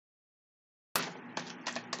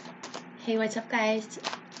Hey, what's up, guys?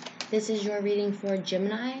 This is your reading for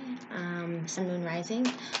Gemini, Sun, Moon, Rising,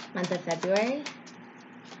 month of February.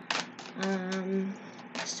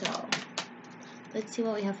 So let's see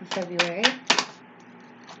what we have for February.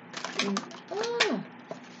 Oh,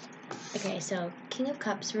 okay. So King of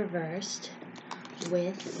Cups reversed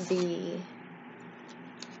with the.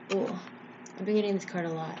 Oh, I've been getting this card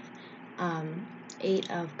a lot.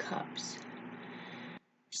 8 of Cups.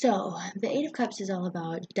 So, the Eight of Cups is all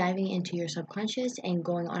about diving into your subconscious and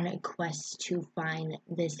going on a quest to find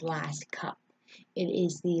this last cup. It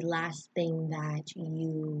is the last thing that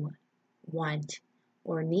you want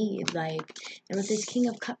or need. And with this King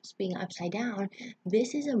of Cups being upside down,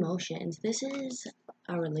 this is emotions. This is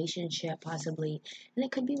a relationship, possibly. And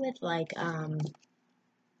it could be with,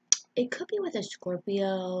 it could be with a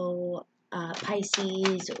Scorpio,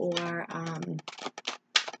 Pisces, or,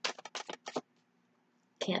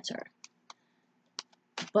 Cancer.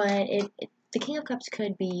 But the King of Cups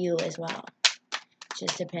could be you as well. It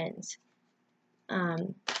just depends.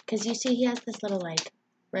 Because you see he has this little,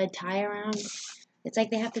 red tie around. It's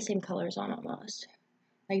like they have the same colors on almost.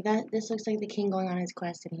 Like that, this looks like the king going on his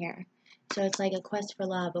quest in here. So it's like a quest for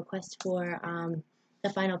love, a quest for,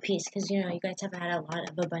 the final piece. Because, you guys have had a lot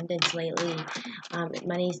of abundance lately.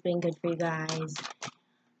 Money's been good for you guys.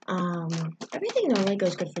 Everything normally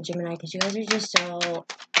goes good for Gemini because you guys are just so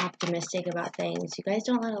optimistic about things. You guys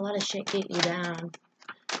don't let a lot of shit get you down.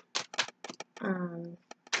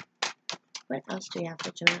 What else do we have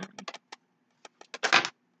for Gemini?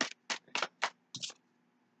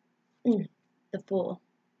 The Fool.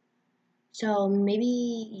 So maybe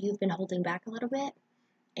you've been holding back a little bit,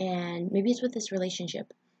 and maybe it's with this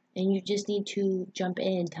relationship, and you just need to jump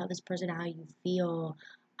in, tell this person how you feel,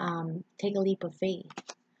 take a leap of faith.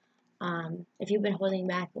 If you've been holding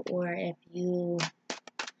back, or if you,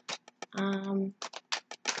 now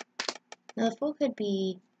the Fool could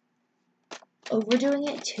be overdoing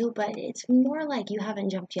it too, but it's more like you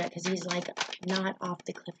haven't jumped yet because he's like not off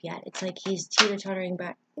the cliff yet. It's like he's teeter-tottering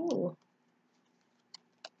back. Ooh.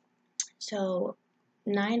 So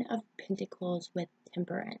 9 of Pentacles with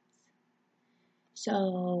Temperance.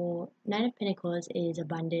 So 9 of Pentacles is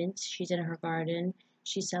abundance. She's in her garden.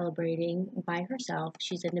 She's celebrating by herself.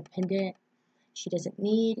 She's independent. She doesn't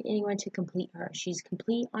need anyone to complete her. She's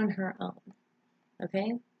complete on her own.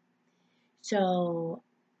 Okay? So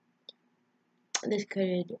this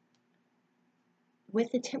could,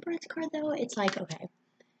 with the Temperance card though, it's like, okay,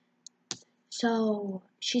 so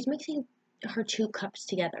she's mixing her 2 cups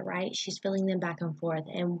together, right? She's filling them back and forth,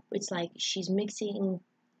 and it's like she's mixing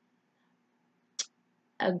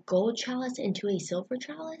a gold chalice into a silver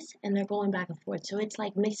chalice, and they're going back and forth. So it's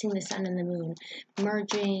like mixing the sun and the moon,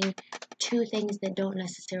 merging 2 things that don't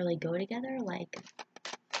necessarily go together,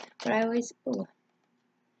 but I always, ooh.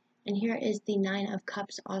 And here is the 9 of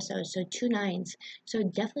Cups also, so 2 9s. So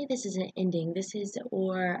definitely this is an ending. This is,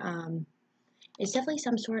 or, it's definitely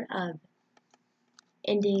some sort of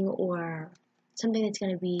ending or something that's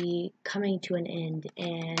going to be coming to an end,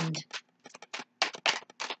 and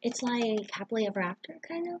it's like happily ever after,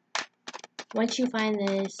 kind of. Once you find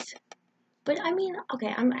this, but I mean, okay,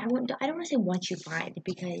 I don't want to say once you find,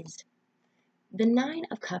 because the 9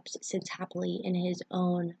 of Cups sits happily in his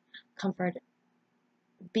own comfort,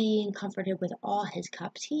 being comforted with all his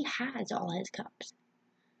cups. He has all his cups.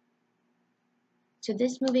 So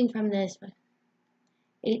this moving from this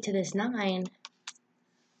 8 to this 9,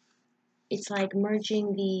 it's like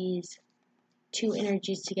merging these 2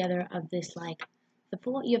 energies together of this, like, the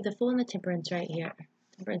Fool. You have the Fool and the Temperance right here,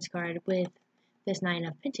 Temperance card, with this 9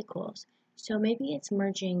 of Pentacles. So maybe it's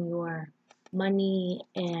merging your money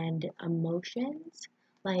and emotions,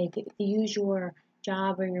 like use your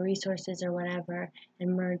job or your resources or whatever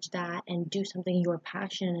and merge that and do something you're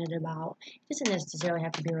passionate about. It doesn't necessarily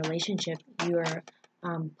have to be a relationship you're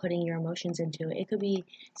putting your emotions into. It could be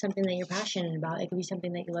something that you're passionate about. It could be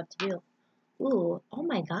something that you love to do. Ooh, oh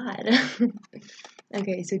my god.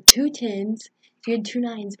 Okay, so 2 10s. So you had 2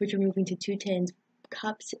 9s, but you're moving to 2 10s,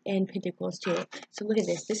 Cups and Pentacles too. So look at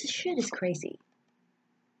this. This shit is crazy.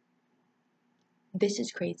 This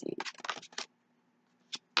is crazy.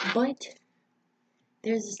 But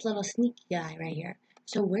there's this little sneaky guy right here.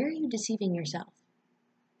 So where are you deceiving yourself?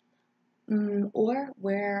 Or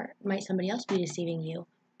where might somebody else be deceiving you?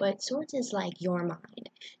 But Swords is like your mind.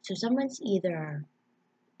 So someone's either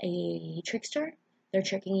a trickster, they're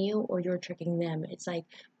tricking you, or you're tricking them. It's like,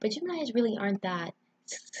 but Geminis really aren't that.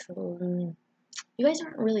 You guys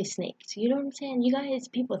aren't really snakes. You know what I'm saying? You guys,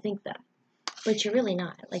 people think that, but you're really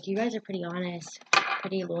not. Like, you guys are pretty honest,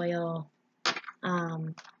 pretty loyal.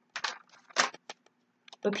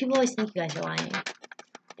 But people always think you guys are lying.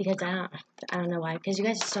 because I don't know why, because you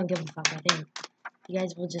guys just don't give a fuck. I think you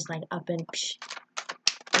guys will just like up and psh,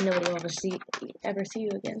 and nobody will ever see you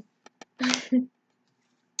again.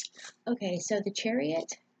 Okay, so the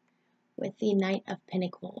Chariot with the Knight of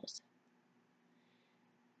Pentacles.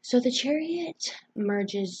 So the Chariot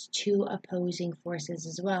merges two opposing forces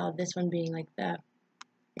as well. This one being like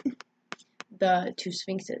the two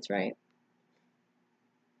Sphinxes, right?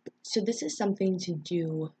 So this is something to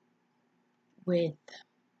do with,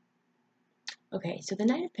 okay, so the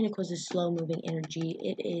Knight of Pentacles is slow moving energy.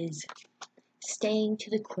 It is staying to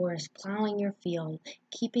the course, plowing your field,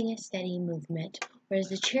 keeping a steady movement. Whereas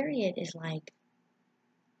the Chariot is like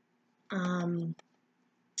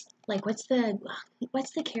what's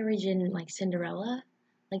the carriage in like Cinderella?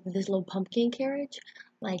 Like this little pumpkin carriage?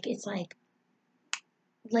 Like it's like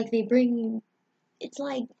they bring, it's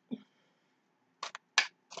like,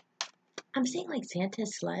 I'm saying like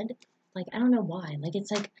Santa's sled. Like I don't know why. Like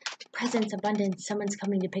it's like presents, abundance, someone's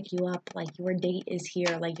coming to pick you up, like your date is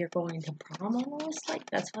here, like you're going to prom almost. Like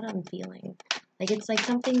that's what I'm feeling. Like it's like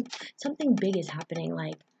something big is happening,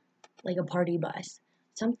 like a party bus.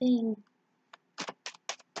 Something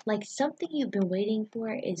you've been waiting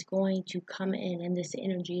for is going to come in, and this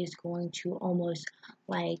energy is going to almost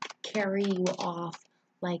like carry you off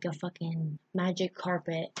like a fucking magic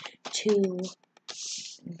carpet to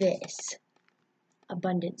this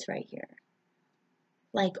abundance right here.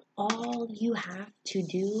 Like all you have to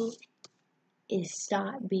do is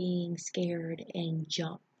stop being scared and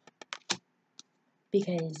jump,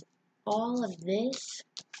 because all of this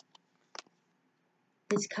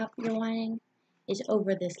cup you're wanting is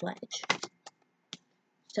over this ledge.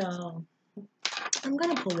 So I'm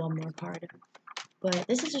gonna pull one more card, but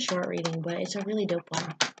this is a short reading, but it's a really dope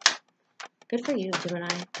one. Good for you, Gemini.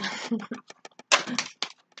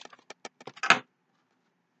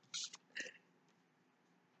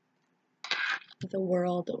 The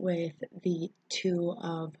World with the Two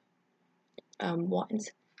of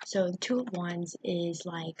Wands. So the Two of Wands is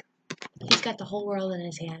like, he's got the whole world in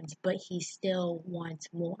his hands, but he still wants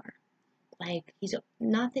more. Like, he's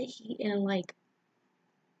not that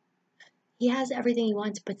he has everything he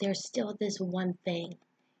wants, but there's still this one thing.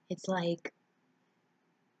 It's like,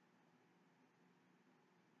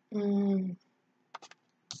 that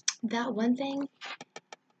one thing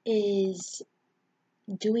is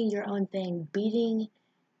doing your own thing, beating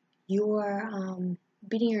your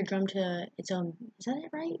drum to its own, is that it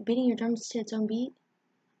right? Beating your drums to its own beat?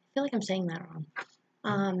 I feel like I'm saying that wrong.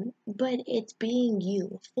 But it's being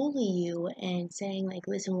you, fully you, and saying like,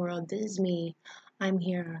 listen world, this is me. I'm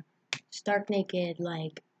here, stark naked,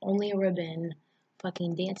 like only a ribbon,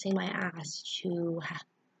 fucking dancing my ass to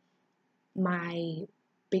my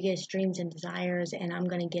biggest dreams and desires, and I'm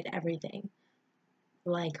gonna get everything.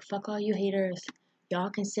 Like, fuck all you haters. Y'all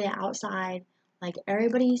can sit outside. Like,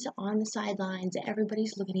 everybody's on the sidelines.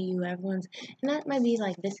 Everybody's looking at you. Everyone's, and that might be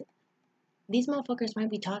like this. These motherfuckers might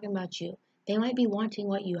be talking about you. They might be wanting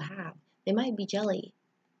what you have. They might be jelly.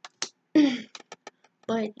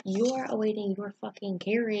 But you're awaiting your fucking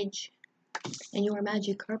carriage and your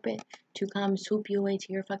magic carpet to come swoop you away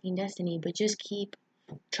to your fucking destiny. But just keep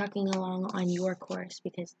trucking along on your course,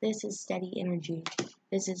 because this is steady energy.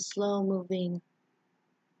 This is slow moving,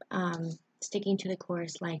 sticking to the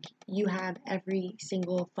course. Like, you have every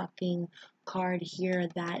single fucking card here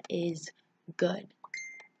that is good.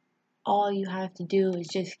 All you have to do is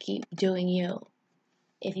just keep doing you.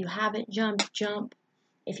 If you haven't jumped, jump.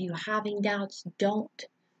 If you're having doubts, don't.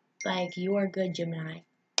 Like, you are good, Gemini.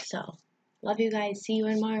 So, love you guys. See you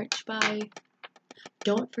in March. Bye.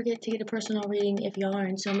 Don't forget to get a personal reading if y'all are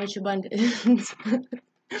in so much abundance.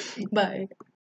 Bye.